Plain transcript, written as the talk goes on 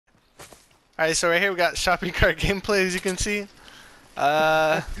Alright, so right here we got shopping cart gameplay, as you can see.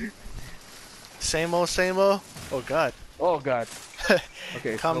 Same old, same old. Oh god. Oh god.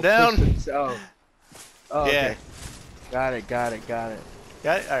 Okay, Calm so down. Oh, Yeah. okay. Got it. Got it?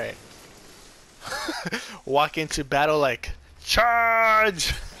 Alright. Walk into battle like,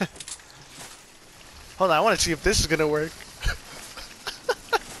 charge! Hold on, I want to see if this is gonna work.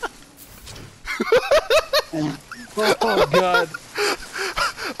 Oh god.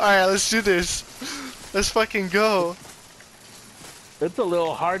 Alright, let's do this. Let's fucking go. It's a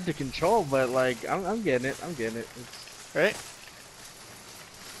little hard to control, but like, I'm getting it. It's... Right?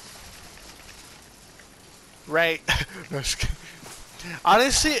 Right. No, just kidding.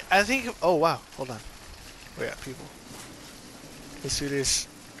 Honestly, I think. Oh wow, hold on. We got people. Let's do this.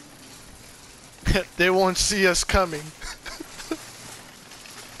 They won't see us coming.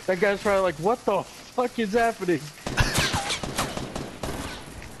 That guy's probably like, what the fuck is happening?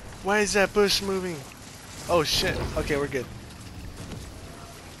 Why is that bush moving? Oh shit. Okay, we're good.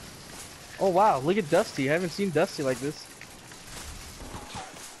 Oh wow, look at Dusty. I haven't seen Dusty like this.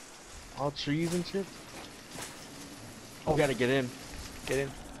 All trees and shit. Oh, gotta get in. Get in.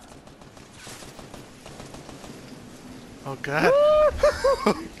 Oh god.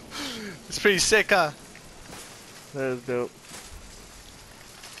 It's pretty sick, huh? That is dope.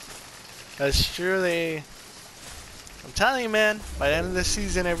 That's truly. I'm telling you, man. By the end of the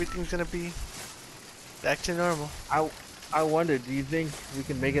season, everything's gonna be back to normal. I wonder, do you think we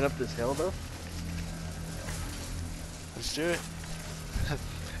can make it up this hill though? Let's do it.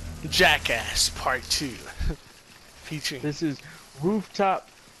 Jackass Part 2. Featuring. This is rooftop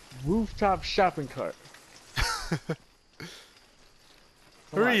shopping cart.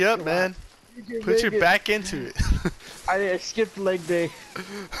 Hurry up, man. Put your back into it. I skipped leg day.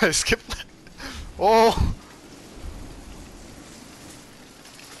 I skipped. Oh.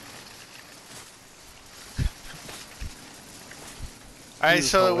 Alright,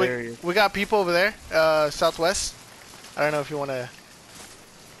 so we got people over there, southwest. I don't know if you want to...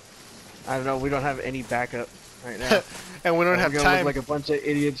 I don't know, we don't have any backup right now. And we don't have we're gonna time. look like a bunch of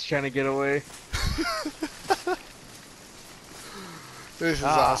idiots trying to get away. This is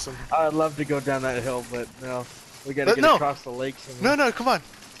awesome. I'd love to go down that hill, but no. We gotta get across the lake somewhere. No, come on.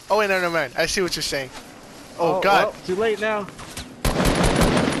 Oh wait, no, never mind. I see what you're saying. Oh god. Well, too late now.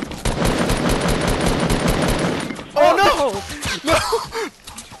 Oh no! No!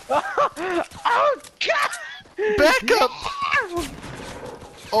 Oh god! Back up!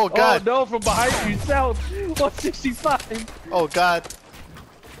 Oh god. Oh no, from behind you, south 165. Oh god.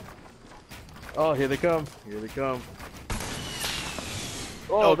 Oh, here they come.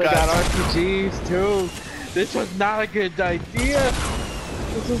 Oh, they god. got RPGs too. This was not a good idea.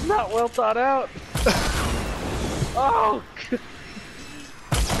 This was not well thought out. Oh god.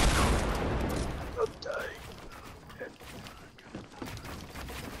 I'm dying.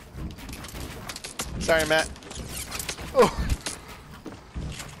 Sorry, Matt. Oh.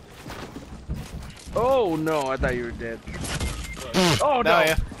 Oh no, I thought you were dead. Oh no!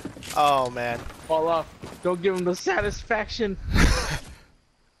 Yeah. Oh man. Fall off. Don't give him the satisfaction.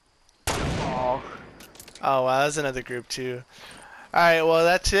 Oh. Oh wow, that's another group too. Alright, well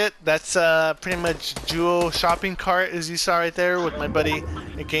that's it. That's pretty much duo shopping cart as you saw right there with my buddy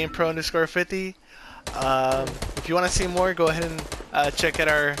GamePro_50. If you want to see more, go ahead and check out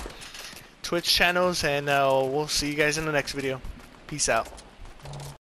our Twitch channels, and we'll see you guys in the next video. Peace out.